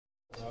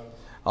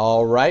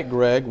All right,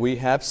 Greg, we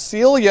have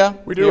Celia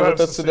here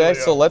with us today.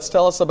 So let's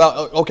tell us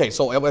about, okay,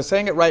 so am I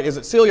saying it right? Is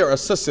it Celia or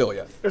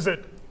Cecilia?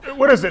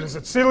 What is it? Is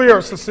it Celia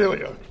or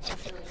Cecilia?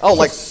 Oh,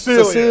 like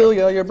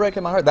Cecilia, you're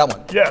breaking my heart. That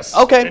one. Yes,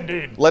 okay.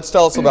 Indeed. Let's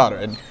tell us about her.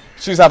 And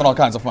she's having all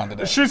kinds of fun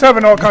today. She's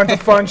having all kinds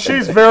of fun.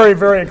 She's very,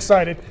 very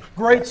excited.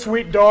 Great,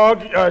 sweet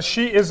dog.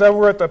 She is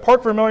over at the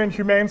Park Vermilion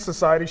Humane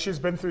Society. She's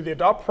been through the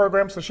Adopt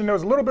program, so she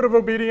knows a little bit of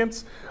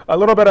obedience, a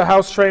little bit of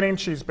house training.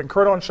 She's been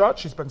curdon shot,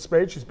 she's been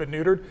spayed, she's been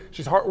neutered.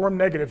 She's heartworm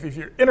negative. If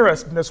you're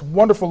interested in this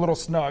wonderful little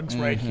Snugs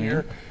right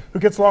here, who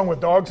gets along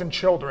with dogs and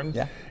children,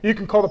 you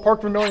can call the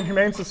Park Vermilion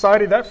Humane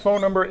Society. That phone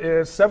number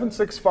is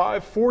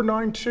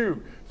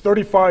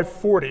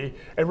 765-492-3540.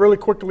 And really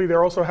quickly,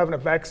 they're also having a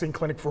vaccine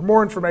clinic. For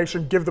more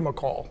information, give them a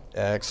call.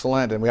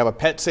 Excellent. And we have a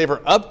Pet Saver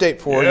update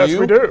for you. Yes,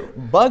 we do.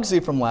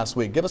 Bugsy from last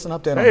week. Give us an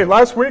update on Hey,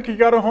 last week he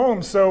got a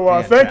home.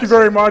 So thank you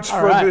very much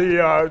for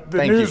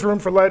the newsroom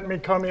for letting me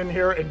come in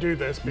here and do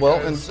this.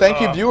 Well, and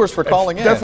thank you viewers for calling in.